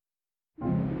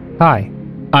Hi,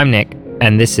 I'm Nick,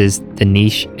 and this is the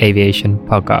Niche Aviation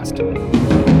Podcast.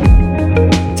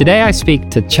 Today I speak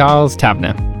to Charles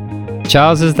Tavener.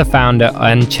 Charles is the founder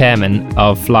and chairman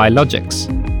of Flylogix.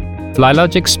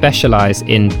 Flylogix specialize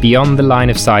in beyond the line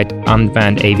of sight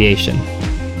unmanned aviation.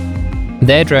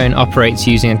 Their drone operates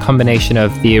using a combination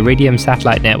of the Iridium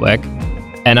satellite network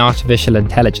and artificial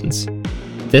intelligence.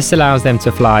 This allows them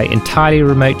to fly entirely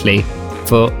remotely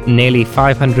for nearly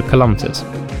 500 kilometers.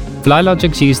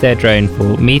 Flylogix use their drone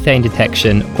for methane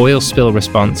detection, oil spill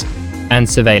response, and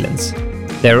surveillance.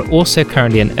 They are also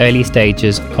currently in early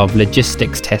stages of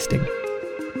logistics testing.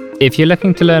 If you're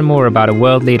looking to learn more about a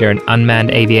world leader in unmanned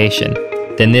aviation,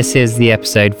 then this is the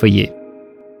episode for you.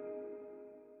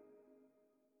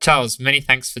 Charles, many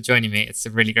thanks for joining me. It's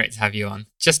really great to have you on.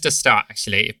 Just to start,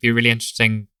 actually, it'd be really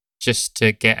interesting just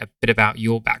to get a bit about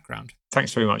your background.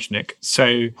 Thanks very much, Nick.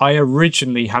 So I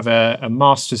originally have a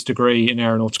master's degree in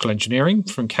aeronautical engineering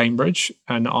from Cambridge,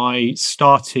 and I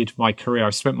started my career,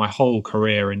 I spent my whole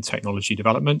career in technology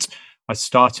development. I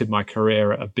started my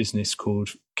career at a business called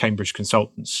Cambridge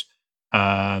Consultants.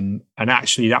 And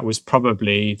actually, that was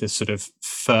probably the sort of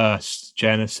first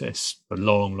genesis a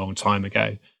long, long time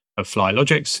ago of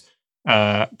Flylogix,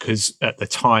 because at the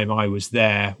time I was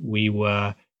there, we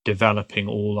were developing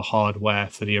all the hardware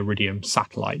for the Iridium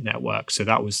satellite network. So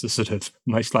that was the sort of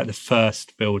most like the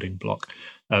first building block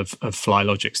of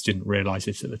Flylogix. Didn't realize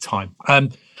it at the time.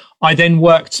 I then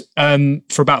worked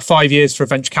for about 5 years for a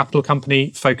venture capital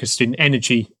company focused in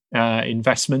energy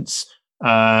investments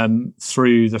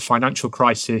through the financial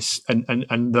crisis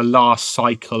and the last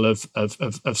cycle of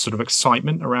sort of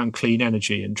excitement around clean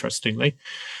energy, interestingly.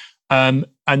 And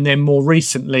then more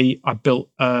recently, I built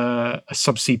a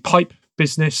subsea pipe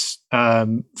business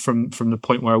from the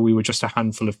point where we were just a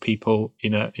handful of people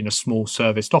in a small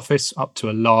serviced office up to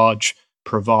a large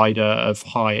provider of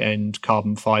high-end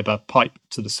carbon fiber pipe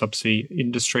to the subsea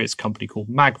industry. It's a company called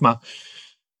Magma.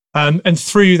 And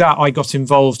through that, I got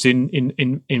involved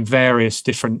in various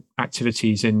different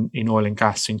activities in oil and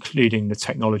gas, including the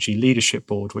Technology Leadership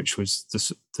Board, which was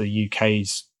the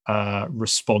UK's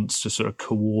response to sort of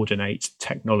coordinate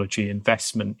technology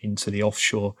investment into the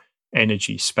offshore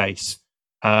energy space.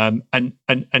 And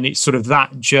it's sort of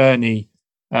that journey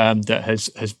that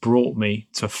has brought me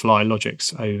to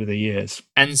Flylogix over the years.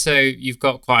 And so you've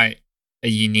got quite a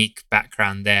unique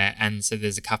background there. And so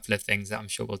there's a couple of things that I'm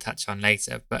sure we'll touch on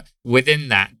later. But within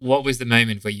that, what was the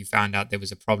moment where you found out there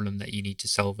was a problem that you need to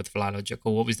solve with Flylogix?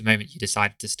 Or what was the moment you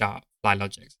decided to start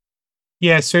Flylogix?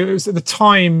 Yeah, so it was at the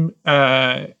time,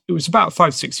 it was about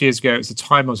 5-6 years ago. It was the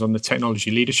time I was on the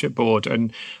Technology Leadership Board.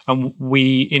 And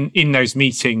we, in those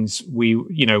meetings, we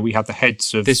had the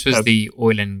heads of... This was the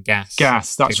oil and gas.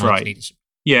 Gas, that's right. Leadership.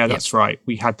 Yeah, that's right.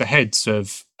 We had the heads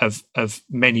of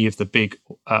many of the big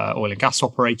oil and gas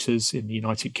operators in the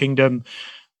United Kingdom,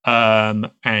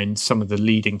 and some of the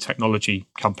leading technology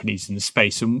companies in the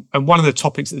space. And one of the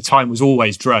topics at the time was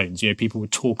always drones. People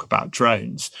would talk about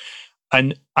drones.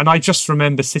 And I just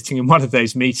remember sitting in one of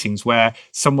those meetings where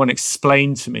someone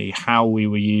explained to me how we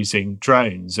were using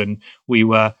drones, and we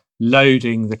were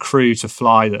loading the crew to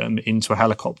fly them into a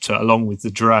helicopter along with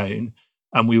the drone,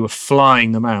 and we were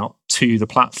flying them out to the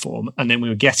platform, and then we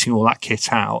were getting all that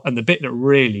kit out. And the bit that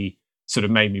really sort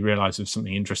of made me realize there's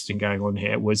something interesting going on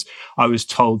here was I was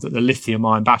told that the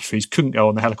lithium-ion batteries couldn't go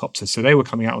on the helicopter, so they were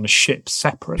coming out on a ship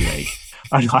separately.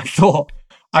 And I thought,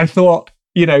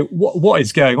 what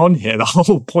is going on here? The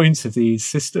whole point of these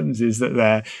systems is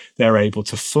that they're able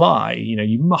to fly.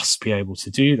 You must be able to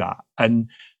do that. And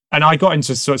I got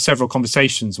into sort of several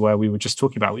conversations where we were just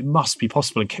talking about it must be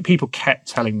possible. And people kept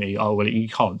telling me, oh, well, you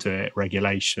can't do it.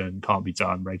 Regulation can't be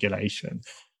done. Regulation.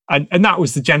 And that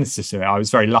was the genesis of it. I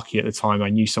was very lucky at the time. I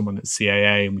knew someone at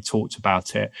CAA and we talked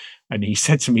about it. And he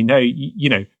said to me,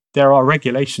 no, there are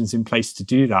regulations in place to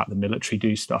do that. The military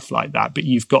do stuff like that, but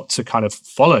you've got to kind of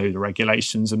follow the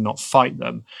regulations and not fight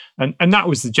them. And that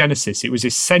was the genesis. It was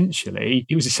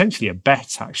essentially a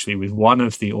bet, actually, with one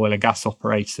of the oil and gas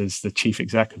operators, the chief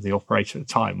exec of the operator at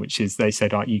the time, which is they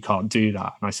said, oh, you can't do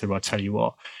that. And I said, well, I'll tell you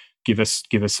what, give us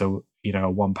a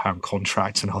 £1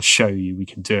 contract and I'll show you we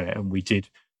can do it. And we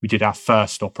did our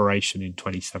first operation in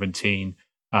 2017.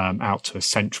 Out to a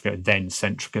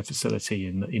Centrica facility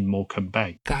in Morecambe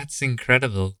Bay. That's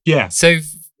incredible. Yeah. So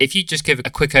if you just give a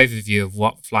quick overview of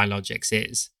what Flylogix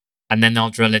is, and then I'll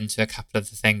drill into a couple of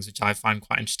the things which I find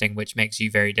quite interesting, which makes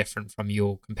you very different from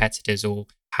your competitors or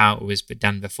how it was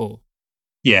done before.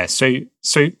 Yeah. So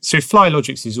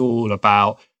Flylogix is all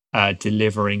about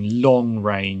delivering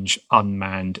long-range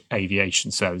unmanned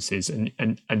aviation services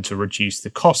and to reduce the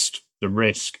cost, the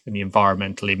risk, and the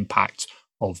environmental impact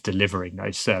of delivering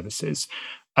those services.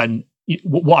 And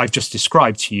what I've just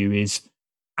described to you is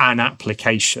an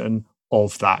application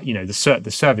of that.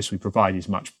 The service we provide is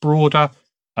much broader,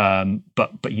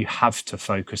 but you have to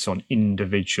focus on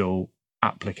individual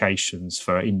applications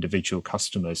for individual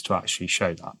customers to actually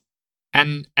show that.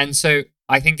 And so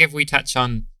I think if we touch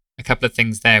on a couple of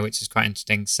things there, which is quite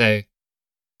interesting. So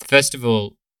first of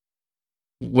all,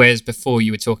 whereas before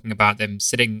you were talking about them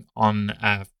sitting on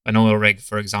an oil rig,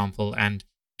 for example, and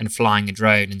flying a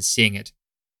drone and seeing it,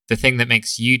 the thing that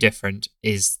makes you different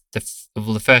is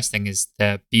the first thing is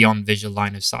the beyond visual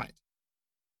line of sight.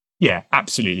 Yeah,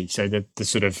 absolutely. So the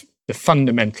sort of the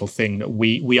fundamental thing that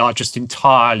we are just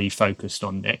entirely focused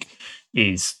on, Nick,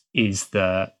 is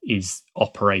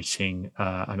operating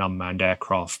an unmanned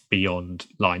aircraft beyond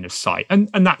line of sight, and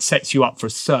that sets you up for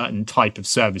a certain type of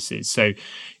services. So,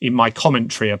 in my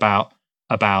commentary about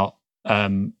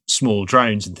small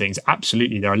drones and things,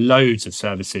 absolutely, there are loads of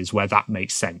services where that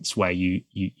makes sense, where you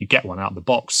get one out of the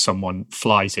box, someone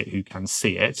flies it who can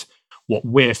see it. What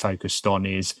we're focused on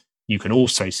is you can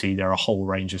also see there are a whole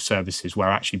range of services where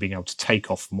actually being able to take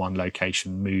off from one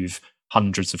location, move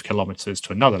hundreds of kilometers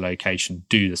to another location,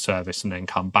 do the service, and then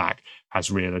come back has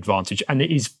real advantage. And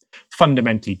it is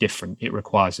fundamentally different. It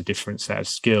requires a different set of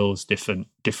skills,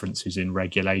 differences in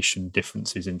regulation,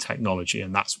 differences in technology,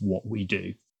 and that's what we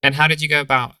do. And how did you go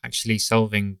about actually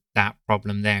solving that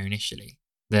problem there initially,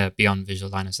 the beyond visual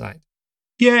line of sight?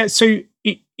 Yeah, so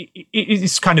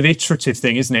it's kind of iterative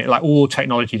thing, isn't it? Like all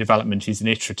technology development is an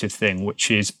iterative thing,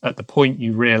 which is at the point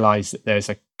you realize that there's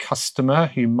a customer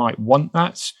who might want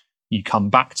that, you come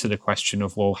back to the question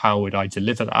of, well, how would I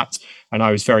deliver that? And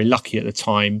I was very lucky at the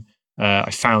time.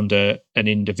 I found an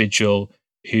individual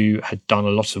who had done a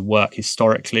lot of work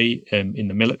historically in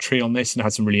the military on this and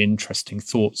had some really interesting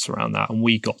thoughts around that. And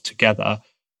we got together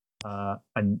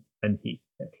and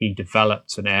he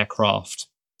developed an aircraft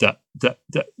that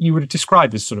you would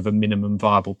describe as sort of a minimum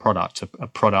viable product, a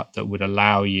product that would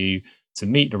allow you to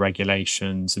meet the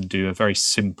regulations and do a very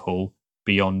simple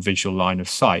beyond visual line of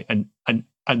sight.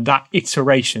 And that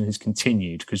iteration has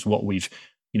continued, because what we've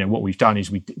done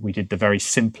is we did the very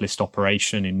simplest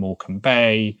operation in Morecambe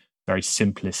Bay, very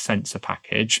simplest sensor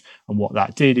package. And what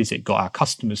that did is it got our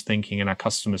customers thinking, and our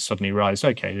customers suddenly realized,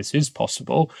 okay, this is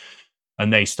possible.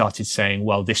 And they started saying,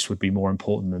 well, this would be more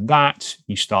important than that.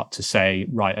 You start to say,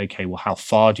 right, okay, well, how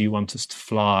far do you want us to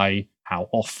fly? How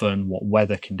often? What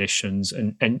weather conditions?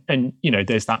 And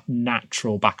there's that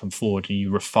natural back and forward, and you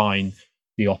refine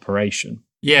the operation.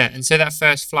 Yeah, and so that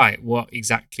first flight, what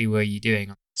exactly were you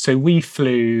doing? So we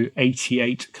flew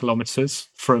 88 kilometers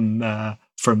from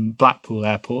Blackpool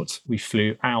Airport. We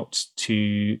flew out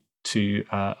to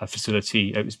a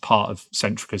facility. It was part of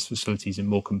Centrica's facilities in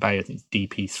Morecambe Bay. I think it's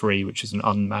DP3, which is an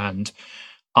unmanned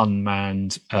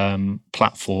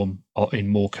platform in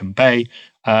Morecambe Bay.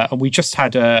 And we just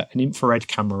had an infrared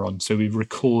camera on, so we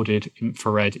recorded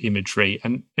infrared imagery.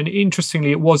 And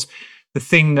interestingly, it was the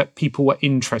thing that people were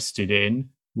interested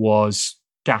in was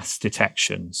gas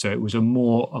detection. So it was a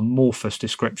more amorphous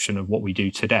description of what we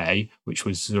do today, which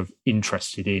was sort of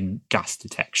interested in gas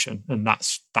detection. And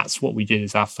that's what we did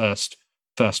as our first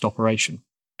operation.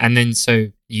 And then so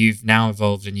you've now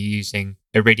evolved and you're using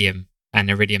Iridium and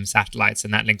Iridium satellites,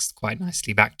 and that links quite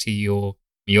nicely back to your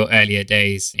earlier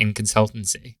days in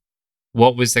consultancy.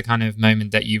 What was the kind of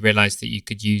moment that you realized that you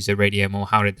could use Iridium, or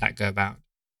how did that go about?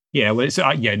 Yeah, well, it's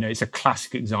a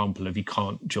classic example of you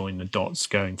can't join the dots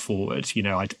going forward.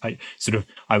 I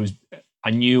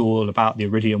knew all about the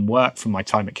Iridium work from my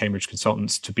time at Cambridge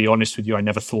Consultants. To be honest with you, I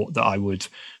never thought that I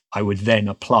would then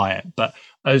apply it. But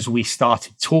as we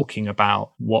started talking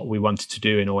about what we wanted to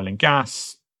do in oil and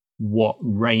gas, what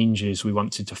ranges we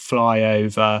wanted to fly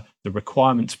over, the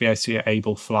requirement to be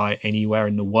able to fly anywhere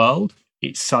in the world,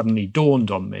 it suddenly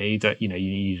dawned on me that you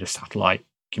need a satellite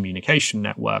communication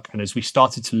network. And as we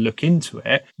started to look into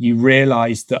it, you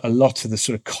realized that a lot of the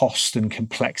sort of cost and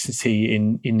complexity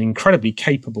in incredibly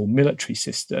capable military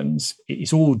systems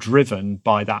is all driven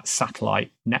by that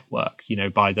satellite network,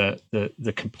 by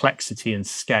the complexity and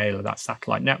scale of that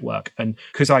satellite network. And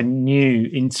because I knew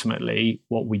intimately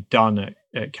what we'd done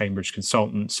at Cambridge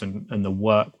Consultants and the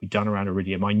work we'd done around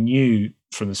Iridium, I knew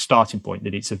from the starting point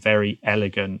that it's a very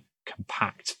elegant,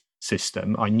 compact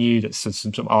system. I knew that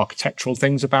some architectural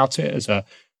things about it. As a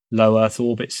low Earth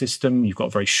orbit system, you've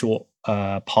got very short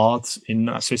paths in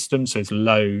that system, so it's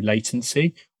low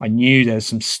latency. I knew there's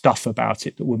some stuff about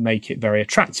it that would make it very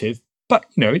attractive, but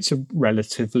it's a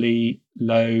relatively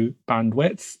low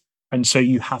bandwidth, and so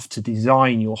you have to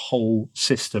design your whole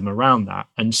system around that.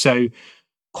 And so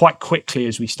quite quickly,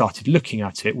 as we started looking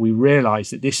at it, we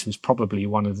realized that this was probably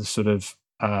one of the sort of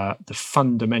the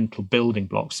fundamental building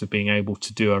blocks of being able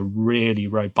to do a really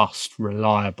robust,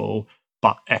 reliable,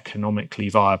 but economically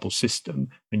viable system.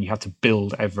 And you have to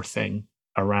build everything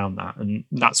around that. And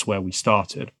that's where we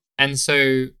started. And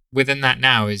so within that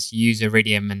now is use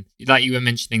Iridium. And like you were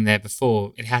mentioning there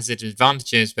before, it has its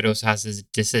advantages, but also has its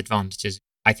disadvantages.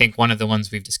 I think one of the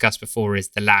ones we've discussed before is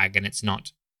the lag, and it's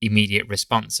not immediate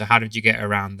response. So how did you get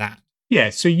around that?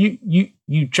 Yeah, so you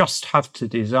just have to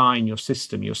design your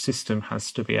system. Your system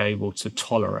has to be able to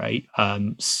tolerate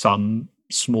some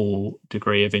small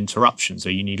degree of interruption. So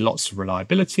you need lots of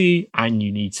reliability, and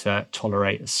you need to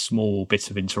tolerate a small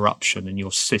bit of interruption. And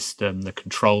your system, the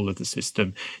control of the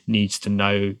system, needs to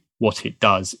know what it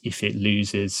does if it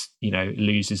loses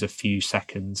a few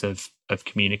seconds of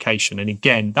communication. And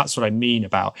again, that's what I mean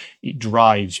about it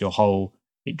drives your whole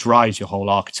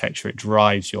architecture, it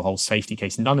drives your whole safety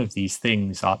case. None of these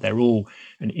things they're all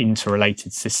an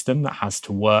interrelated system that has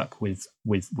to work with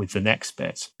the next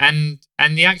bit. And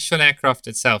the actual aircraft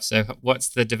itself, so what's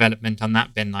the development on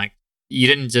that been like? You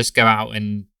didn't just go out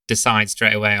and decide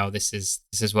straight away, oh, this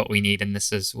is what we need and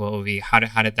this is what will be. How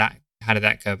did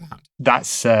that go about?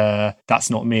 That's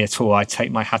not me at all. I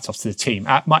take my hat off to the team.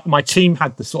 My team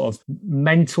had the sort of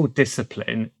mental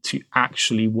discipline to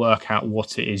actually work out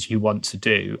what it is you want to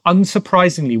do.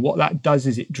 Unsurprisingly, what that does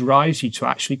is it drives you to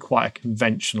actually quite a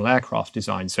conventional aircraft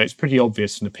design. So it's pretty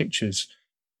obvious from the pictures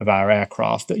of our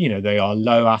aircraft that, they are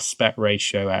low aspect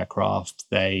ratio aircraft.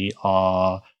 They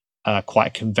are quite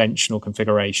a conventional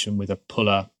configuration with a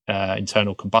Puller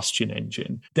internal combustion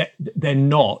engine. They're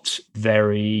not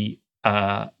very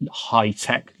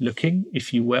high-tech looking,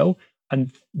 if you will.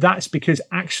 And that's because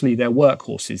actually they're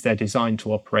workhorses. They're designed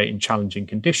to operate in challenging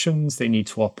conditions. They need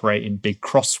to operate in big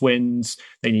crosswinds.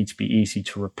 They need to be easy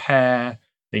to repair.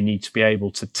 They need to be able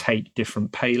to take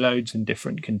different payloads in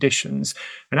different conditions.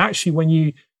 And actually,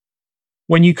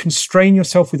 when you constrain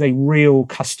yourself with a real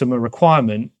customer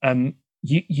requirement,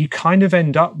 you kind of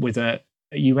end up with an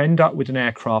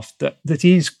aircraft that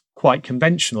is quite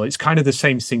conventional. It's kind of the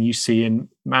same thing you see in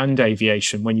manned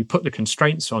aviation. When you put the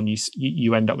constraints on,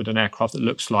 you end up with an aircraft that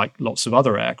looks like lots of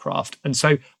other aircraft. And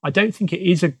so I don't think it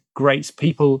is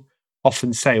people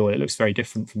often say, well, it looks very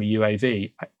different from a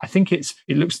UAV. I think it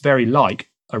looks very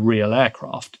like a real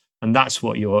aircraft. And that's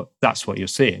what you're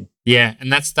seeing. Yeah,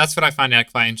 and that's what I find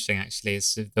out quite interesting, actually,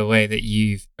 is the way that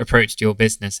you've approached your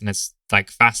business. And it's like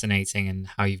fascinating, and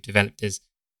how you've developed is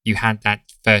you had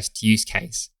that first use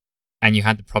case and you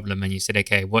had the problem and you said,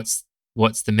 okay, what's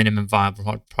the minimum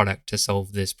viable product to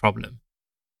solve this problem?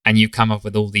 And you come up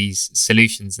with all these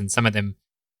solutions, and some of them,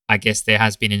 I guess there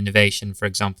has been innovation, for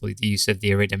example, the use of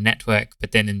the Iridium network,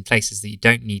 but then in places that you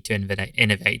don't need to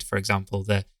innovate, for example,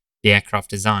 the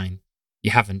aircraft design, you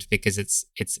haven't, because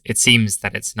it seems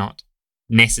that it's not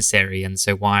necessary. And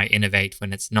so why innovate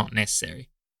when it's not necessary?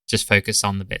 Just focus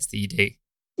on the bits that you do.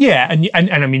 Yeah, and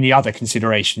I mean, the other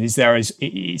consideration is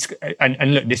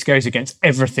and look, this goes against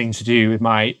everything to do with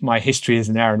my history as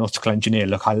an aeronautical engineer.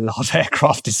 Look, I love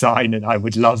aircraft design and I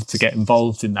would love to get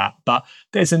involved in that. But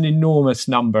there's an enormous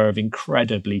number of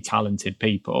incredibly talented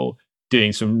people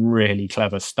doing some really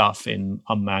clever stuff in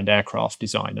unmanned aircraft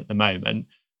design at the moment.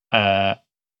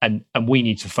 And we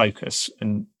need to focus,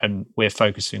 and we're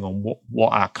focusing on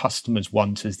what our customers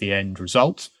want as the end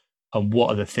result, and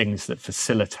what are the things that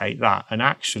facilitate that. And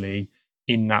actually,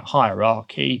 in that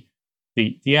hierarchy,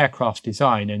 the aircraft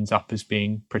design ends up as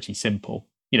being pretty simple.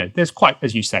 There's quite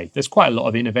a lot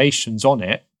of innovations on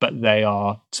it, but they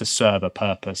are to serve a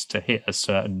purpose, to hit a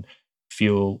certain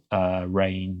fuel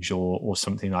range or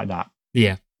something like that.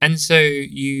 Yeah. And so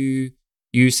you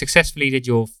successfully did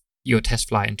your test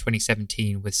flight in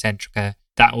 2017 with Centrica.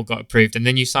 That all got approved. And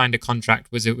then you signed a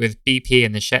contract, was it with BP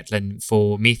and the Shetland,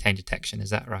 for methane detection?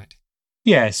 Is that right?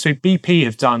 Yeah, so BP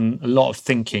have done a lot of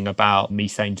thinking about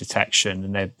methane detection,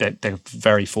 and they're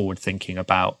very forward thinking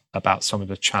about some of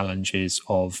the challenges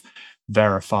of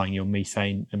verifying your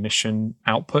methane emission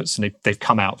outputs. And they've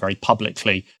come out very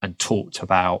publicly and talked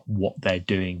about what they're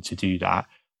doing to do that.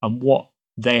 And what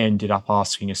they ended up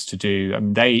asking us to do,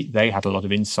 they had a lot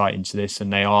of insight into this,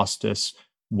 and they asked us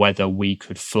whether we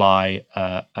could fly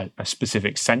a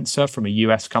specific sensor from a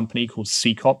US company called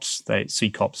Secops.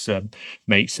 Secops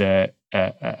makes a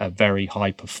very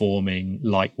high-performing,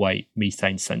 lightweight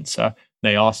methane sensor.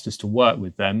 They asked us to work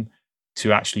with them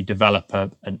to actually develop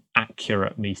an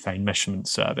accurate methane measurement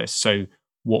service. So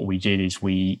what we did is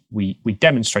we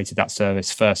demonstrated that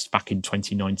service first back in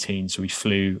 2019. So we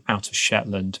flew out of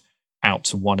Shetland, out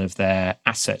to one of their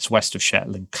assets west of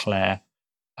Shetland, Clare,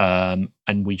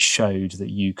 and we showed that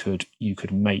you could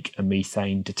make a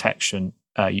methane detection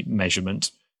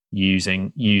measurement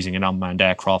using an unmanned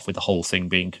aircraft with the whole thing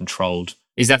being controlled.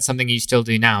 Is that something you still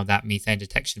do now, that methane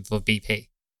detection for BP?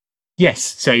 Yes.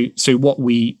 So what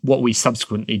we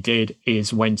subsequently did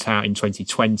is went out in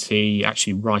 2020,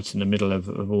 actually right in the middle of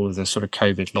all of the sort of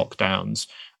COVID lockdowns,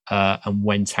 and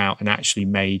went out and actually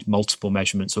made multiple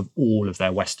measurements of all of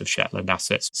their West of Shetland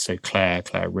assets. So Clare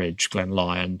Ridge, Glen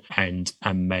Lyon, and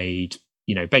made,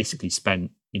 basically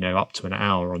spent, up to an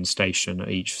hour on station at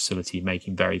each facility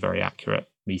making very, very accurate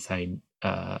methane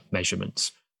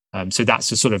measurements. So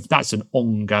that's an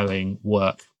ongoing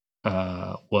work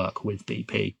with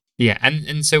BP. Yeah,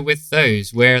 and so with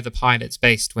those, where are the pilots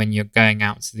based when you're going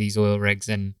out to these oil rigs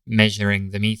and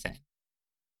measuring the methane?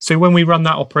 So when we run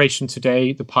that operation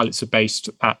today, the pilots are based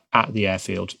at the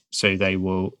airfield. So they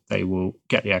will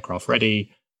get the aircraft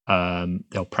ready,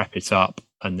 they'll prep it up,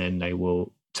 and then they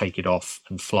will take it off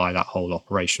and fly that whole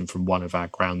operation from one of our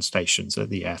ground stations at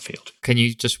the airfield. Can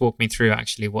you just walk me through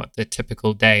actually what the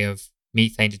typical day of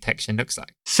methane detection looks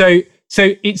like? So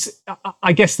it's,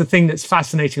 I guess the thing that's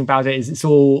fascinating about it is it's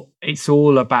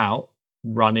all about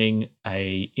running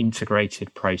a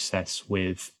integrated process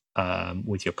with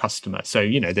your customer. So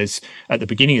there's, at the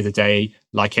beginning of the day,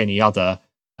 like any other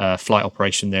flight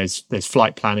operation, there's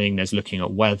flight planning, there's looking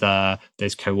at weather,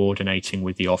 there's coordinating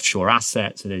with the offshore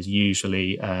asset. So there's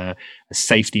usually a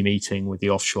safety meeting with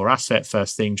the offshore asset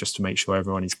first thing, just to make sure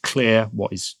everyone is clear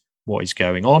what is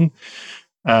going on.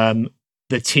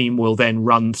 The team will then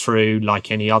run through,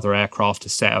 like any other aircraft, a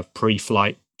set of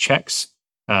pre-flight checks.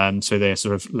 So they're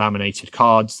sort of laminated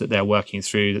cards that they're working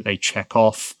through that they check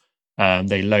off.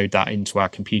 They load that into our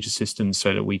computer system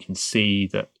so that we can see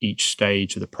that each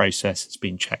stage of the process has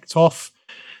been checked off.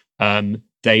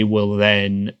 They will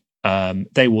then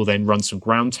run some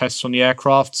ground tests on the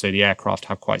aircraft. So the aircraft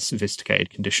have quite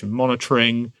sophisticated condition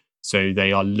monitoring. So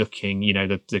they are looking,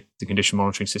 the condition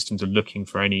monitoring systems are looking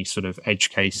for any sort of edge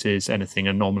cases, anything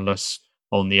anomalous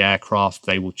on the aircraft.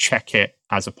 They will check it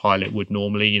as a pilot would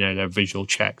normally, their visual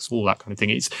checks, all that kind of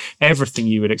thing. It's everything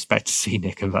you would expect to see,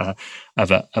 Nick, of a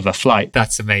flight.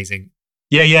 That's amazing.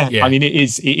 Yeah. I mean, it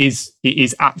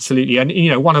is absolutely.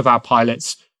 And one of our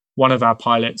pilots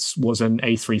was an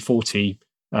A340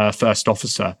 first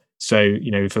officer. So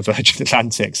for Virgin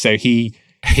Atlantic. So he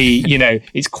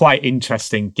it's quite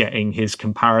interesting getting his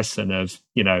comparison of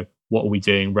what are we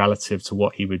doing relative to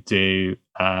what he would do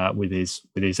with his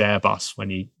Airbus when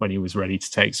he was ready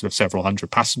to take sort of several hundred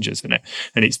passengers in it,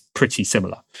 and it's pretty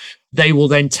similar. They will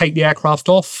then take the aircraft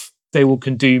off. They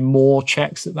can do more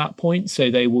checks at that point.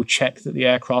 So they will check that the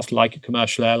aircraft, like a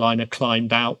commercial airliner,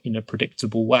 climbed out in a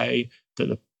predictable way, that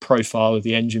the profile of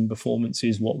the engine performance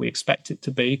is what we expect it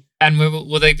to be. And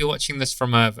will they be watching this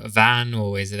from a van,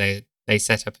 or is it they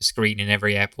set up a screen in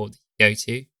every airport that you go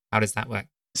to? How does that work?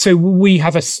 So we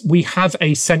have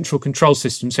a central control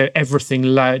system. So everything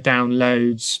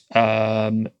downloads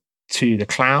to the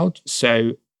cloud.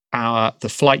 So the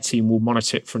flight team will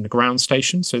monitor it from the ground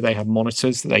station. So they have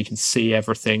monitors that they can see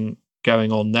everything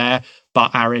going on there.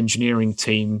 But our engineering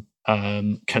team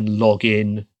can log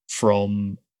in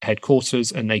from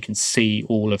headquarters, and they can see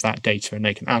all of that data and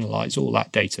they can analyze all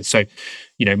that data. So,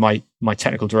 my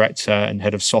technical director and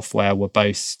head of software were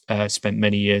both spent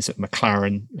many years at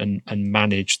McLaren and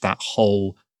managed that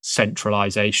whole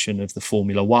centralization of the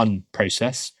Formula One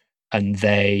process. And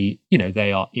they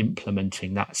are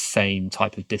implementing that same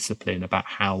type of discipline about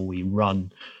how we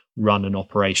run an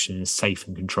operation in a safe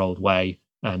and controlled way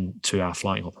to our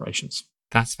flying operations.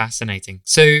 That's fascinating.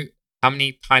 So how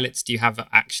many pilots do you have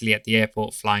actually at the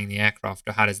airport flying the aircraft,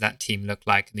 or how does that team look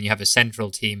like? And then you have a central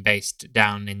team based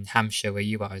down in Hampshire where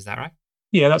you are, is that right?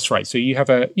 Yeah, that's right. So you have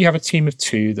a team of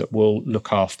two that will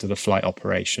look after the flight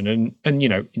operation, and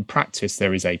in practice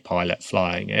there is a pilot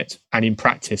flying it, and in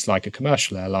practice, like a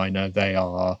commercial airliner, they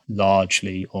are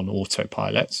largely on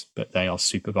autopilot, but they are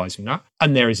supervising that.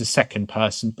 And there is a second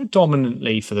person,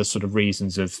 predominantly for the sort of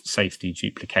reasons of safety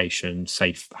duplication,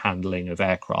 safe handling of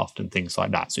aircraft, and things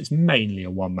like that. So it's mainly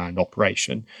a one-man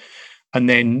operation, and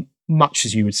then, much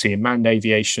as you would see in manned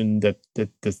aviation, the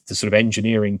sort of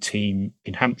engineering team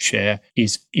in Hampshire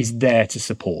is there to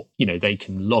support. They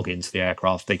can log into the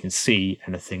aircraft, they can see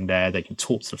anything there, they can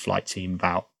talk to the flight team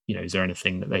about, is there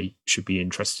anything that they should be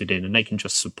interested in, and they can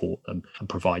just support them and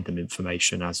provide them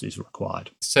information as is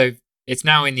required. So it's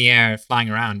now in the air flying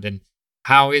around, and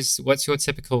what's your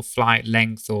typical flight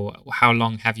length, or how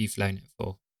long have you flown it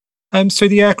for? So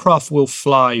the aircraft will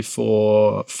fly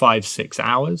for 5-6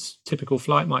 hours. Typical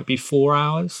flight might be 4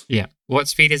 hours. Yeah. What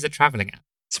speed is it traveling at?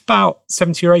 It's about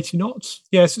 70 or 80 knots.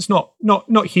 Yes, it's not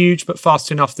huge, but fast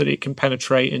enough that it can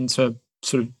penetrate into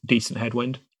sort of decent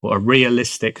headwind. or a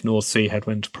realistic North Sea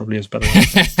headwind probably is better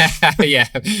word. Yeah,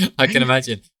 I can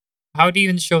imagine. How do you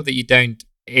ensure that you don't,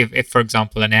 if for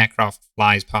example, an aircraft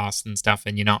flies past and stuff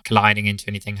and you're not colliding into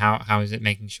anything, how is it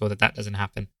making sure that that doesn't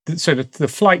happen? So the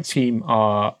flight team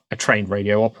are trained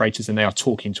radio operators, and they are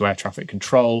talking to air traffic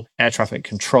control. Air traffic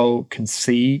control can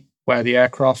see where the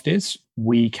aircraft is.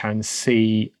 We can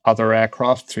see other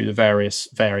aircraft through the various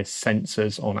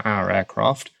sensors on our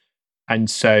aircraft. And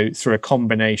so through a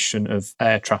combination of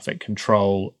air traffic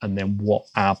control and then what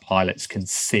our pilots can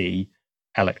see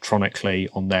electronically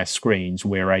on their screens,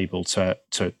 we're able to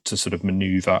sort of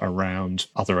maneuver around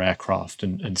other aircraft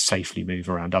and safely move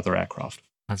around other aircraft.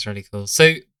 That's really cool.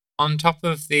 So on top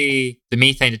of the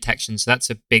methane detection, so that's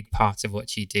a big part of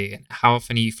what you do. And how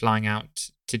often are you flying out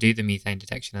to do the methane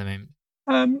detection at the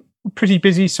moment? Pretty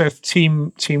busy. So if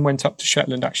team went up to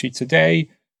Shetland actually today.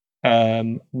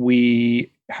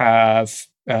 We have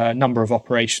a number of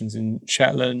operations in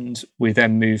Shetland. We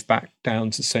then move back down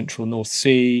to central North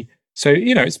Sea. So,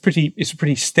 it's a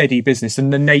pretty steady business,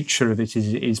 and the nature of it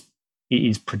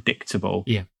is predictable.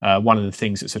 Yeah. One of the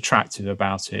things that's attractive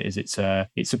about it is it's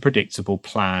a predictable,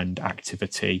 planned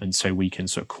activity, and so we can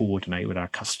sort of coordinate with our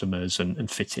customers and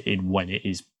fit it in when it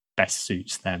is best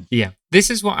suits them. Yeah. This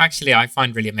is what actually I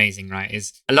find really amazing, right?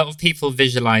 Is a lot of people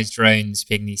visualize drones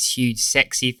being these huge,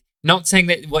 sexy. Not saying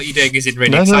that what you're doing isn't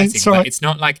really exciting, but it's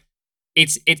not like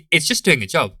it's just doing a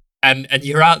job. And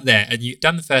you're out there and you've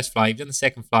done the first flight, you've done the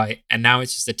second flight, and now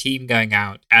it's just a team going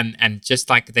out and just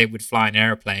like they would fly an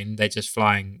airplane, they're just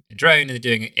flying a drone and they're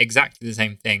doing exactly the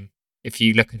same thing. If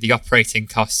you look at the operating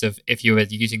costs of if you were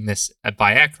using this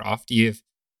by aircraft, you've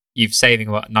saving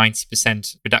about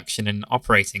 90% reduction in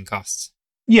operating costs.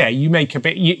 Yeah, you make a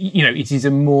bit. It is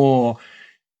a more.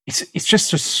 It's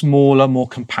just a smaller, more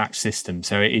compact system.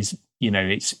 So it is.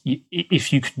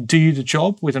 If you can do the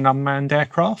job with an unmanned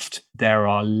aircraft, there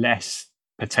are less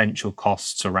potential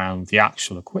costs around the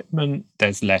actual equipment.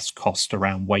 There's less cost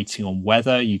around waiting on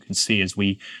weather. You can see as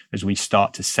we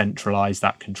start to centralize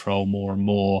that control more and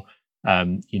more.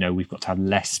 We've got to have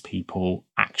less people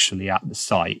actually at the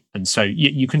site, and so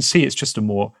you can see it's just a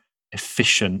more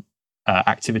efficient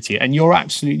activity. And you're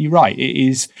absolutely right. It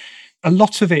is a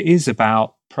lot of it is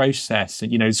about process,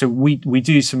 and so we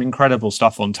do some incredible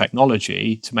stuff on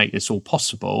technology to make this all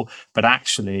possible, but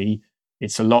actually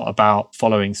it's a lot about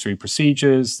following through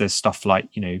procedures. There's stuff like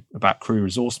about crew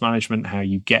resource management, how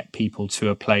you get people to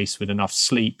a place with enough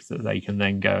sleep that they can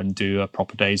then go and do a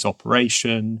proper day's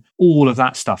operation. All of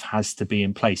that stuff has to be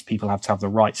in place. People have to have the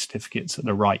right certificates at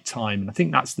the right time, and I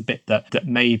think that's the bit that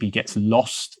maybe gets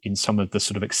lost in some of the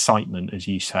sort of excitement, as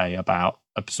you say, about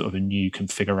a sort of a new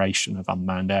configuration of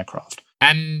unmanned aircraft.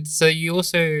 And so you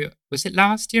also, was it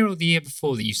last year or the year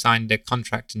before that you signed a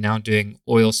contract and now doing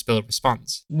oil spill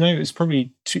response? No, it was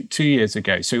probably two years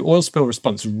ago. So oil spill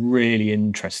response is a really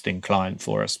interesting client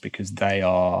for us because they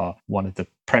are one of the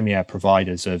premier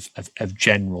providers of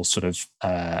general sort of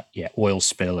oil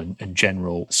spill and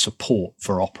general support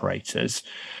for operators.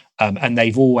 And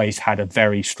they've always had a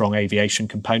very strong aviation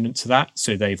component to that.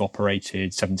 So they've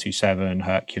operated 727,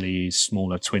 Hercules,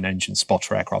 smaller twin-engine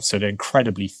spotter aircraft. So they're an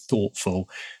incredibly thoughtful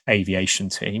aviation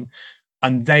team.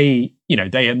 And they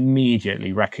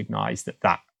immediately recognized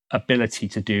that ability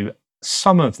to do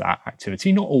some of that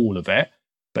activity, not all of it,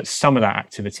 but some of that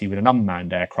activity with an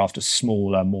unmanned aircraft, a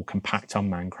smaller, more compact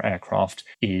unmanned aircraft,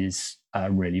 is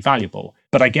really valuable.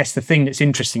 But I guess the thing that's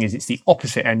interesting is it's the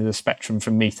opposite end of the spectrum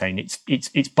from methane.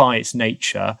 It's by its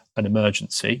nature an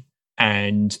emergency,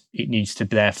 and it needs to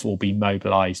therefore be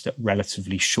mobilized at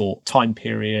relatively short time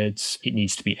periods. It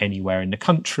needs to be anywhere in the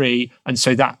country. And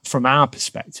so that, from our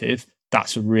perspective,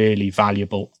 that's a really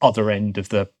valuable other end of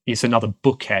it's another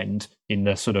bookend in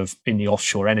the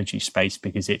offshore energy space,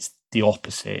 because it's the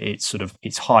opposite.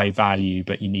 It's high value,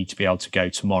 but you need to be able to go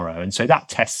tomorrow. And so that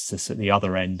tests us at the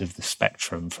other end of the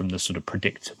spectrum from the sort of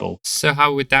predictable. So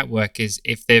how would that work? Is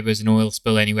if there was an oil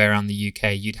spill anywhere around the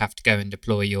UK, you'd have to go and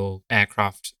deploy your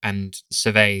aircraft and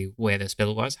survey where the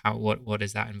spill was? What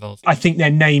does that involve? I think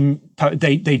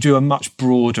they do a much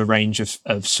broader range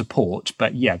of support,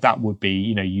 but yeah, that would be,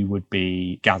 you would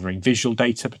be gathering visual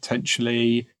data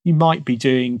potentially. You might be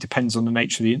depends on the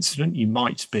nature of the incident, you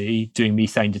might be doing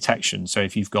methane detection. So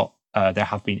if you've got, there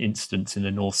have been incidents in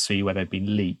the North Sea where there have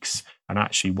been leaks. And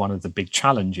actually one of the big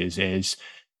challenges is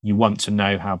you want to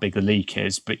know how big the leak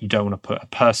is, but you don't want to put a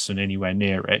person anywhere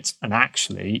near it. And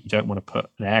actually you don't want to put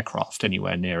an aircraft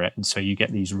anywhere near it. And so you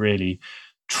get these really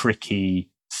tricky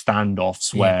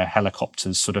standoffs where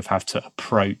helicopters sort of have to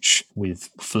approach with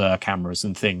FLIR cameras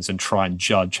and things and try and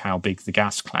judge how big the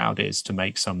gas cloud is to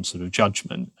make some sort of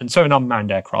judgment. And so an unmanned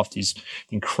aircraft is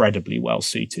incredibly well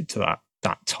suited to that.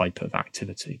 that type of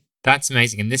activity. That's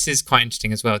amazing. And this is quite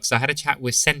interesting as well, because I had a chat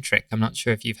with Centric. I'm not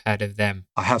sure if you've heard of them.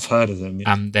 I have heard of them.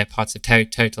 Yes. They're part of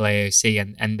Total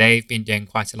AOC, and they've been doing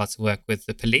quite a lot of work with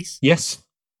the police. Yes.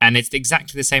 And it's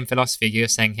exactly the same philosophy you're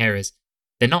saying here is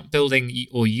they're not building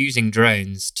or using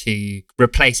drones to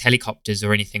replace helicopters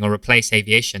or anything or replace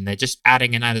aviation. They're just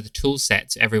adding another tool set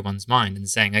to everyone's mind and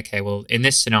saying, okay, well, in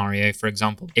this scenario, for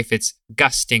example, if it's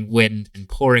gusting wind and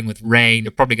pouring with rain,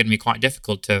 it's probably going to be quite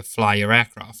difficult to fly your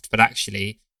aircraft. But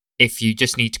actually, if you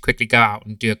just need to quickly go out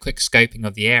and do a quick scoping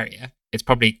of the area, it's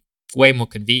probably way more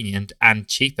convenient and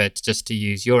cheaper to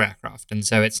use your aircraft. And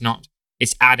so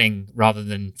it's adding rather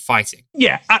than fighting.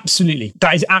 Yeah, absolutely.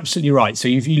 That is absolutely right. So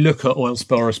if you look at Oil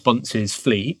Spill Response's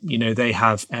fleet, they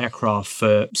have aircraft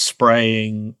for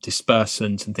spraying,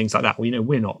 dispersant and things like that. Well,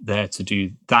 we're not there to do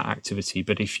that activity.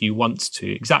 But if you want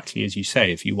to, exactly as you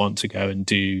say, if you want to go and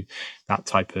do that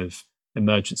type of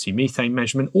emergency methane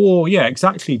measurement, or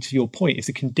exactly to your point, if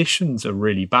the conditions are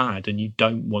really bad and you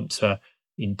don't want to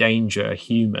endanger a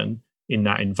human in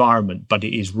that environment, but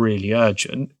it is really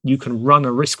urgent, you can run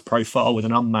a risk profile with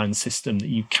an unmanned system that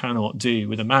you cannot do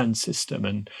with a manned system.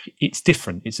 And it's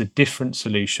different. It's a different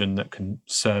solution that can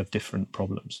serve different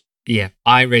problems. Yeah,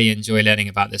 I really enjoy learning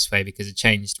about this way because it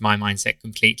changed my mindset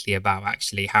completely about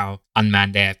actually how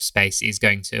unmanned airspace is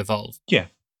going to evolve. Yeah.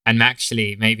 And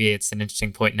actually, maybe it's an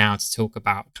interesting point now to talk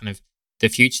about kind of the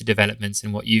future developments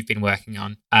and what you've been working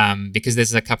on, because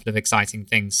there's a couple of exciting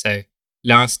things. So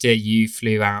last year, you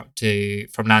flew out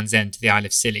from Land's End to the Isle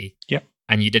of Scilly. Yep.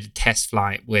 And you did a test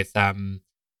flight with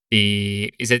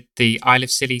the Isle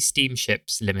of Scilly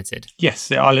Steamships Limited? Yes,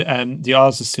 the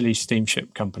Isles of Scilly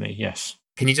Steamship Company, yes.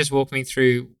 Can you just walk me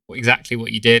through exactly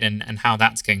what you did and how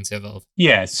that's going to evolve?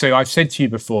 Yeah, so I've said to you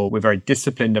before, we're very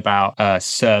disciplined about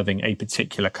serving a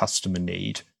particular customer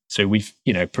need. So we've,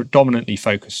 predominantly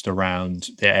focused around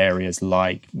the areas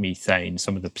like methane,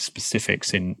 some of the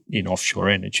specifics in offshore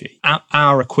energy.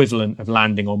 Our equivalent of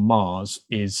landing on Mars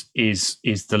is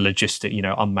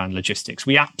the unmanned logistics.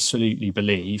 We absolutely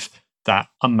believe that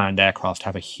unmanned aircraft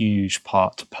have a huge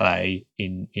part to play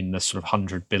in the sort of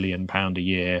 £100 billion a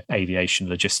year aviation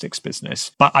logistics business.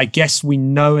 But I guess we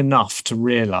know enough to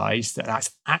realise that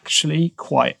that's actually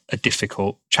quite a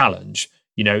difficult challenge.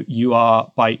 You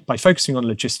are, by focusing on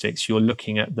logistics, you're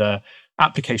looking at the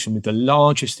application with the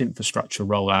largest infrastructure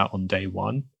rollout on day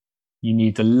one. You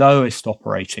need the lowest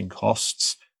operating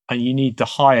costs, and you need the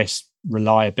highest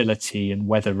reliability and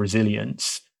weather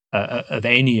resilience of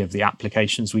any of the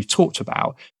applications we've talked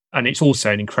about. And it's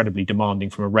also incredibly demanding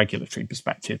from a regulatory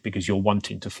perspective because you're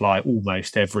wanting to fly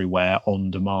almost everywhere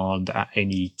on demand at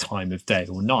any time of day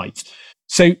or night.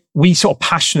 So we sort of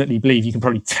passionately believe, you can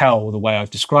probably tell the way I've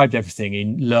described everything,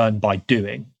 in learn by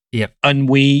doing. Yeah. And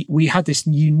we had this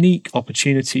unique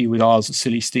opportunity with Isles of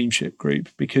Scilly Steamship Group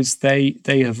because they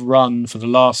have run for the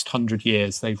last 100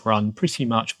 years, they've run pretty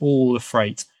much all the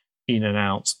freight in and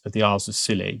out of the Isles of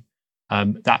Scilly.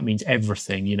 That means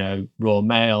everything, Royal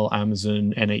Mail,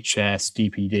 Amazon, NHS,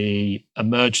 DPD,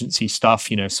 emergency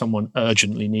stuff. If someone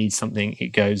urgently needs something,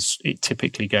 it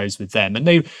typically goes with them.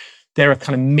 And they're a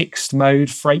kind of mixed mode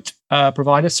freight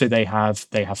provider. So they have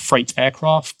freight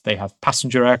aircraft, they have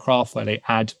passenger aircraft where they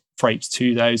add freight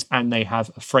to those, and they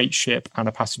have a freight ship and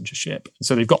a passenger ship.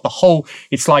 So they've got the whole.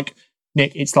 It's like,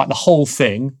 Nick, it's like the whole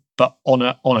thing, but on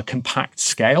a compact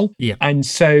scale. Yeah. And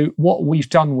so what we've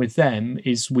done with them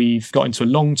is we've got into a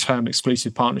long-term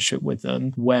exclusive partnership with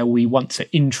them where we want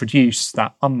to introduce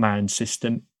that unmanned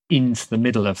system into the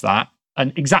middle of that.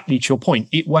 And exactly to your point,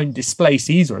 it won't displace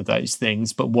either of those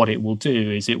things, but what it will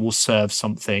do is it will serve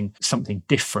something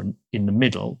different in the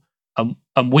middle.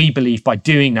 And we believe by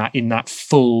doing that in that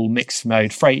full mixed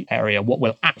mode freight area, what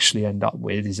we'll actually end up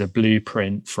with is a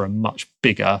blueprint for a much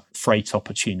bigger freight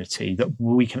opportunity that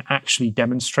we can actually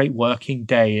demonstrate working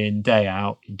day in, day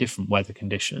out in different weather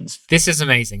conditions. This is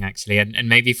amazing, actually. And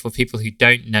maybe for people who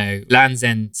don't know, Land's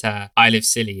End to Isle of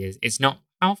Scilly it's not,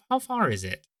 how far is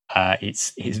it?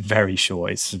 It's very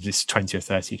short. It's 20 or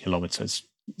 30 kilometers.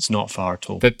 It's not far at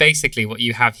all. But basically what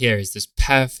you have here is this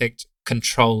perfect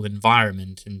controlled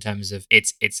environment in terms of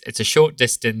it's a short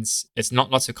distance, it's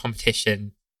not lots of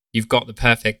competition. You've got the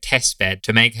perfect test bed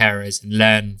to make errors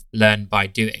and learn by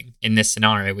doing in this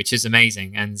scenario, which is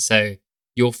amazing. And so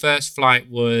your first flight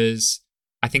was,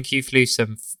 I think you flew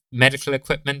some medical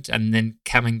equipment, and then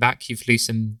coming back you flew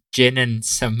some gin and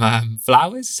some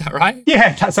flowers. Is that right?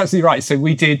 Yeah, that's absolutely right. So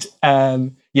we did. So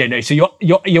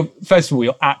you're first of all,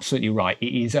 you're absolutely right.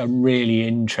 It is a really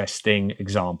interesting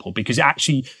example because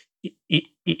actually it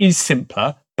is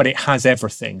simpler, but it has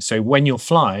everything. So when you're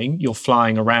flying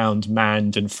around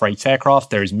manned and freight aircraft.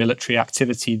 There is military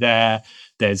activity there.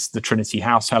 There's the Trinity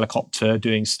House helicopter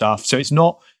doing stuff. So it's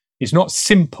not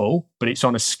simple, but it's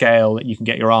on a scale that you can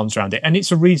get your arms around it. And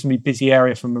it's a reasonably busy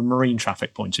area from a marine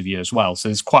traffic point of view as well. So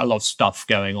there's quite a lot of stuff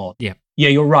going on. Yeah. Yeah,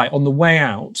 you're right. On the way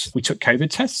out, we took COVID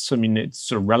tests. I mean, it's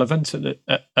sort of relevant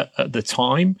at the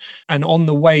time. And on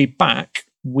the way back,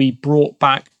 we brought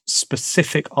back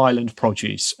specific island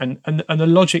produce. And the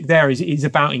logic there is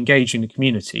about engaging the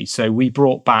community. So we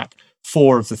brought back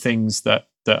 4 of the things that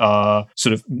are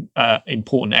sort of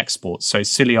important exports. So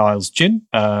Scilly Isles gin,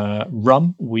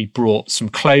 rum. We brought some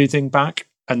clothing back.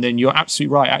 And then you're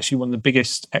absolutely right. Actually, one of the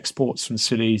biggest exports from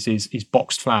Scilly's is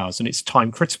boxed flowers, and it's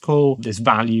time critical. There's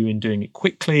value in doing it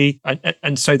quickly.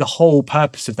 And so the whole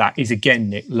purpose of that is, again,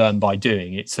 Nick, learn by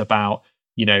doing. It's about,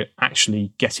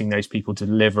 actually getting those people to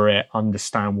deliver it,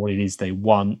 understand what it is they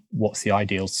want, what's the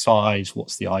ideal size,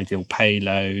 what's the ideal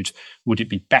payload. Would it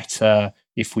be better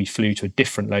if we flew to a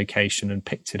different location and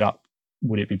picked it up?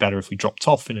 Would it be better if we dropped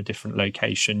off in a different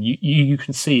location? You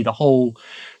can see the whole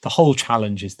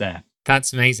challenge is there.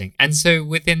 That's amazing. And so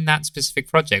within that specific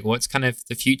project, what's kind of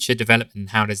the future development?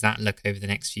 How does that look over the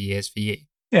next few years for you?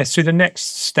 Yeah, so the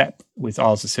next step with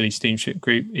Isles of Scilly Steamship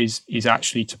Group is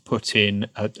actually to put in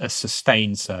a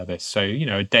sustained service. So,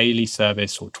 a daily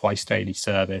service or twice daily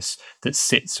service that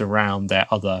sits around their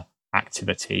other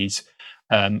activities,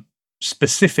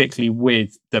 specifically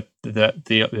with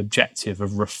the objective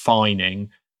of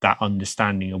refining that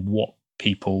understanding of what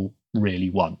people really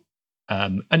want.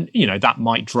 And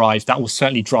that will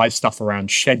certainly drive stuff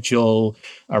around schedule,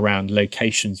 around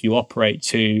locations you operate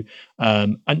to,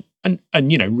 and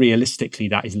realistically,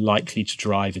 that is likely to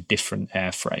drive a different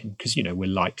airframe because we're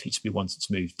likely to be wanting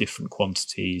to move different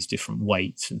quantities, different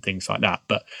weights, and things like that.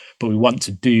 But we want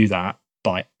to do that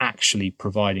by actually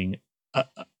providing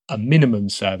a minimum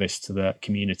service to the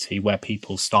community where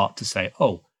people start to say,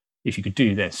 "Oh, if you could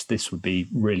do this, this would be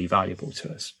really valuable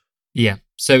to us." Yeah.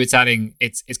 So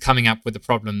it's coming up with a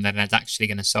problem that it's actually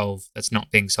going to solve that's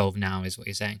not being solved now, is what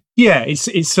you're saying. Yeah,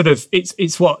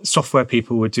 it's what software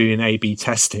people would do in A/B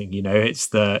testing. It's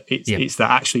that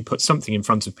actually put something in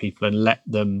front of people and let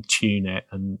them tune it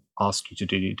and ask you to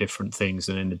do different things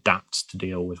and then adapt to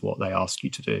deal with what they ask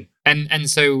you to do. And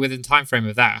so within the time frame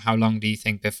of that, how long do you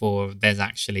think before there's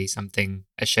actually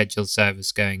a scheduled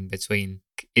service going between?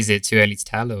 Is it too early to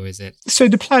tell, or is it? So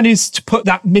the plan is to put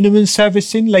that minimum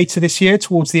service in later this year,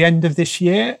 towards the end of this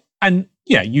year. And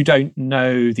yeah, you don't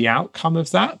know the outcome of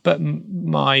that, but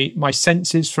my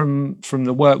sense is from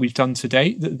the work we've done to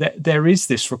date that there is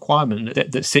this requirement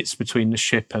that sits between the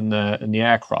ship and the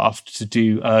aircraft to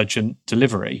do urgent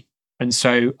delivery. And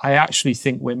so I actually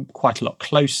think we're quite a lot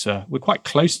closer. We're quite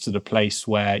close to the place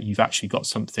where you've actually got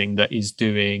something that is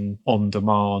doing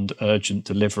on-demand urgent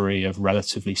delivery of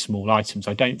relatively small items.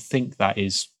 I don't think that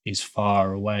is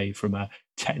far away from a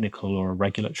technical or a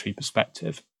regulatory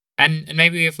perspective. And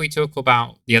maybe if we talk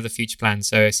about the other future plans.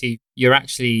 So I see you're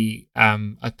actually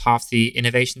a part of the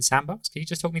Innovation Sandbox. Can you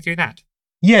just talk me through that?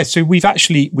 Yeah, so we've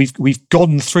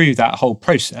gone through that whole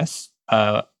process,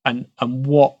 and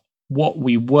what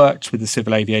we worked with the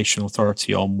Civil Aviation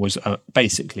Authority on was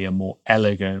basically a more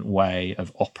elegant way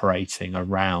of operating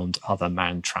around other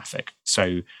manned traffic.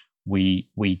 So we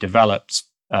developed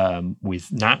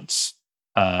with NATS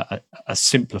a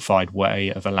simplified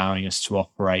way of allowing us to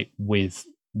operate with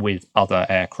other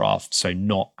aircraft, so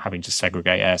not having to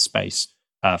segregate airspace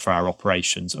for our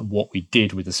operations. And what we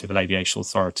did with the Civil Aviation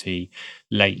Authority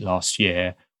late last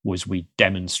year was we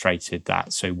demonstrated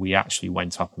that. So we actually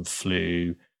went up and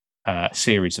flew a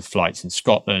series of flights in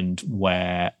Scotland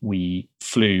where we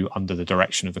flew under the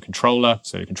direction of a controller.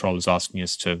 So the controller's asking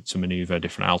us to maneuver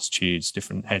different altitudes,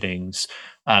 different headings.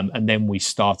 And then we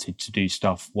started to do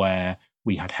stuff where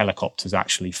we had helicopters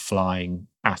actually flying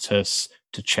at us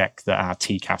to check that our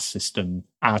TCAS system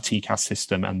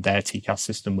and their TCAS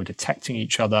system were detecting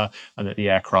each other and that the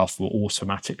aircraft were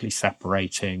automatically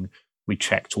separating. We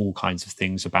checked all kinds of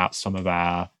things about some of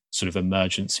our sort of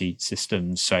emergency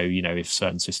systems. So, if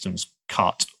certain systems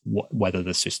cut, whether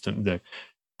the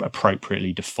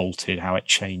appropriately defaulted, how it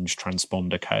changed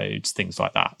transponder codes, things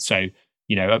like that. So,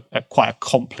 quite a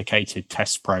complicated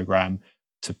test program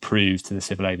to prove to the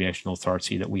Civil Aviation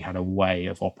Authority that we had a way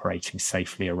of operating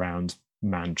safely around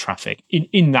manned traffic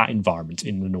in that environment,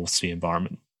 in the North Sea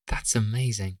environment. That's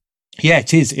amazing. Yeah,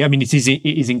 it is. I mean, it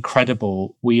is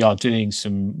incredible. We are doing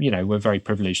some, we're very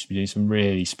privileged to be doing some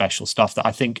really special stuff that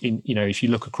I think if you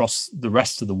look across the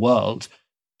rest of the world,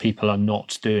 people are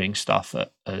not doing stuff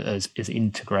as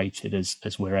integrated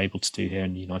as we're able to do here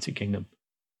in the United Kingdom.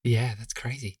 Yeah, that's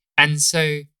crazy. And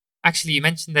so actually, you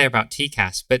mentioned there about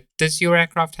TCAS, but does your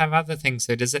aircraft have other things?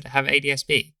 So does it have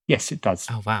ADS-B? Yes, it does.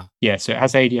 Oh, wow. Yeah, so it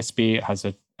has ADS-B, it has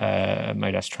a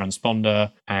MODAS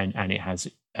transponder, and it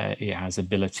has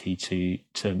ability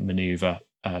to maneuver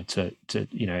it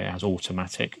has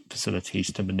automatic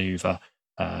facilities to maneuver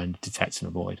and detect and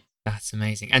avoid. That's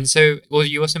amazing. And so, well,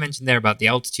 you also mentioned there about the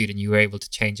altitude, and you were able to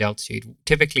change altitude.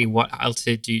 Typically, what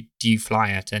altitude do you fly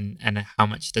at, and how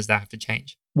much does that have to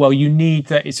change? Well, you need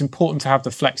that. It's important to have the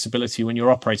flexibility when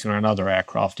you're operating on another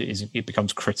aircraft. It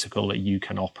becomes critical that you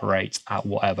can operate at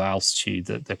whatever altitude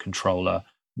that the controller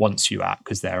wants you at,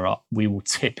 because we will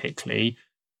typically,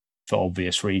 for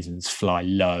obvious reasons, fly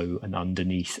low and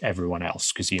underneath everyone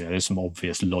else, because there's some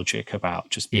obvious logic about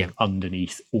just being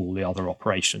underneath all the other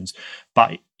operations.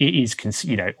 But it is,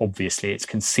 obviously it's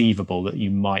conceivable that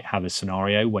you might have a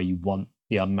scenario where you want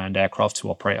the unmanned aircraft to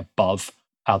operate above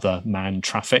other manned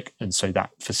traffic, and so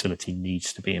that facility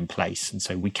needs to be in place. And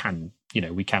so we can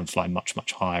fly much,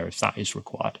 much higher if that is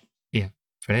required. Yeah.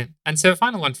 Brilliant. And so a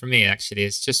final one from me actually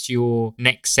is just your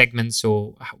next segments,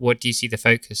 or what do you see the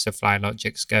focus of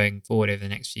Flylogix going forward over the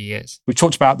next few years? We've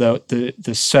talked about the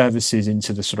services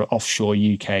into the sort of offshore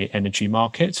UK energy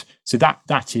market. So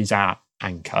that is our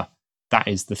anchor. That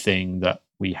is the thing that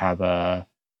we have an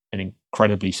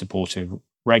incredibly supportive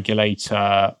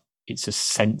regulator. It's a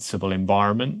sensible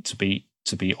environment to be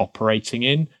operating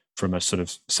in from a sort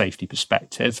of safety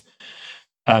perspective.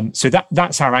 So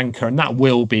that's our anchor, and that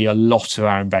will be a lot of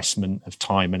our investment of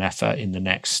time and effort in the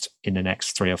next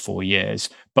 3 or 4 years.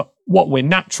 But what we're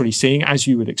naturally seeing, as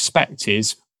you would expect,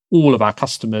 is all of our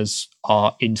customers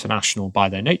are international by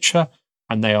their nature,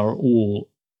 and they are all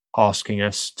asking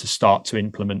us to start to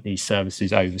implement these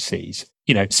services overseas.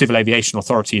 Civil Aviation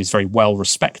Authority is very well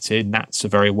respected, NATS are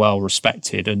very well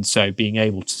respected, and so being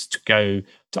able to go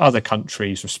to other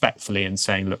countries respectfully and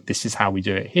saying, look, this is how we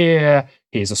do it here,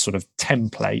 here's a sort of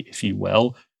template, if you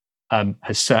will,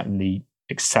 has certainly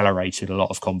accelerated a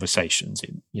lot of conversations.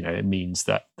 It means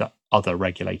that other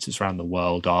regulators around the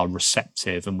world are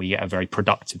receptive, and we get a very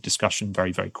productive discussion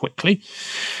very, very quickly.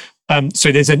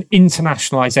 So there's an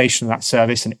internationalization of that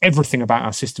service, and everything about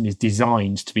our system is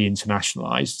designed to be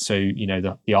internationalized. So,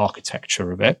 the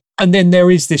architecture of it. And then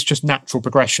there is this just natural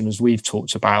progression, as we've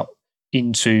talked about,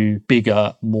 into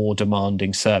bigger, more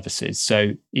demanding services.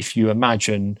 So if you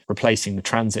imagine replacing the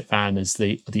transit van as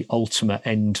the ultimate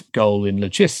end goal in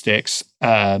logistics,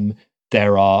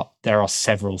 there are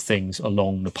several things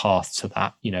along the path to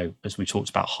that, as we talked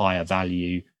about, higher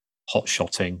value,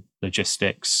 hot-shotting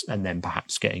logistics, and then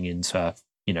perhaps getting into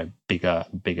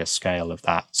bigger scale of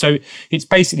that. So it's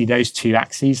basically those two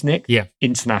axes, Nick. Yeah.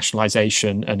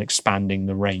 Internationalization and expanding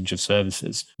the range of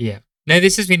services. Yeah. No,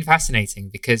 this has been fascinating,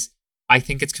 because I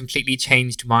think it's completely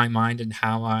changed my mind and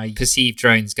how I perceive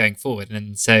drones going forward.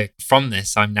 And so from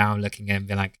this, I'm now looking at it and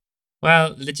being like,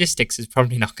 well, logistics is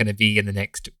probably not going to be in the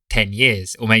next 10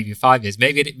 years or maybe 5 years.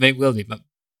 Maybe it will be, but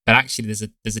actually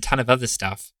there's a ton of other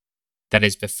stuff that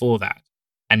is before that.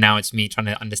 And now it's me trying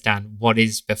to understand what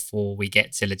is before we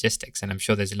get to logistics. And I'm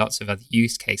sure there's lots of other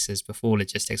use cases before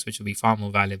logistics, which will be far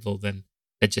more valuable than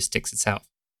logistics itself.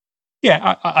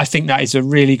 Yeah, I think that is a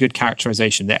really good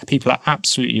characterization there. People are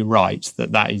absolutely right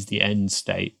that is the end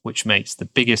state, which makes the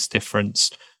biggest difference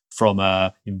from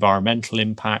a environmental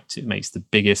impact. It makes the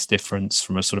biggest difference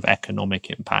from a sort of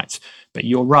economic impact. But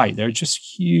you're right, there are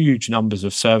just huge numbers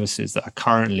of services that are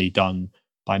currently done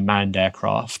by manned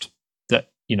aircraft that,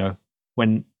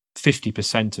 when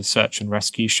 50% of search and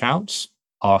rescue shouts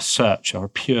are a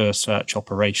pure search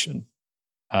operation.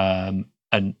 And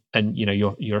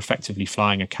you're effectively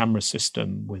flying a camera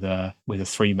system with a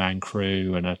 3-man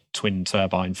crew and a twin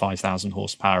turbine 5,000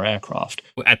 horsepower aircraft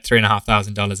at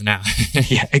 $3,500 an hour.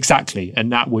 Yeah, exactly.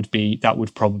 And that would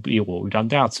probably, or would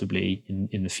undoubtedly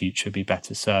in the future be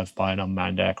better served by an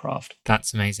unmanned aircraft.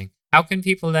 That's amazing. How can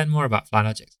people learn more about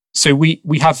Flylogix? So we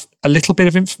have a little bit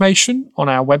of information on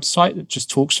our website that just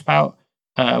talks about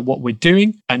what we're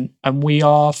doing, and we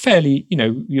are fairly,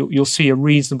 you'll see a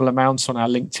reasonable amount on our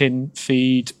LinkedIn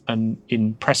feed and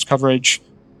in press coverage,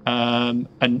 and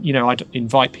I'd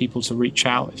invite people to reach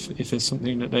out if there's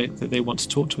something that they want to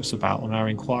talk to us about on our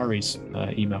inquiries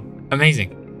email.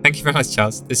 Amazing. Thank you very much,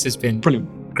 Charles. This has been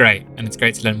brilliant, great, and it's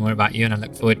great to learn more about you, and I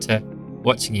look forward to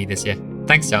watching you this year.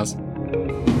 Thanks, Charles.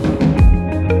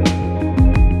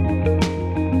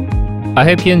 I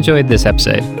hope you enjoyed this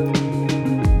episode.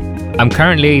 I'm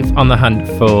currently on the hunt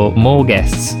for more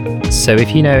guests, so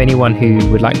if you know anyone who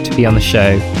would like to be on the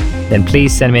show, then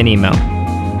please send me an email.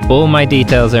 All my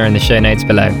details are in the show notes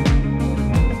below.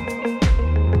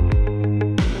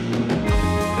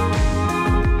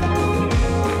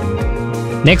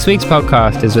 Next week's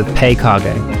podcast is with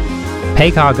PayCargo.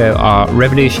 PayCargo are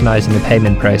revolutionizing the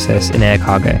payment process in air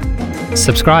cargo.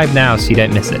 Subscribe now so you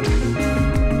don't miss it.